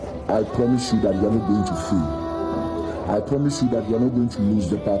I promise you that you are not going to fail. I promise you that you are not going to lose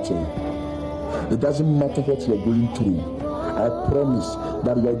the battle. It doesn't matter what you are going through. I promise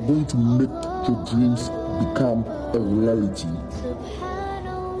that you are going to make your dreams become a reality.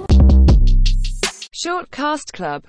 Shortcast Club.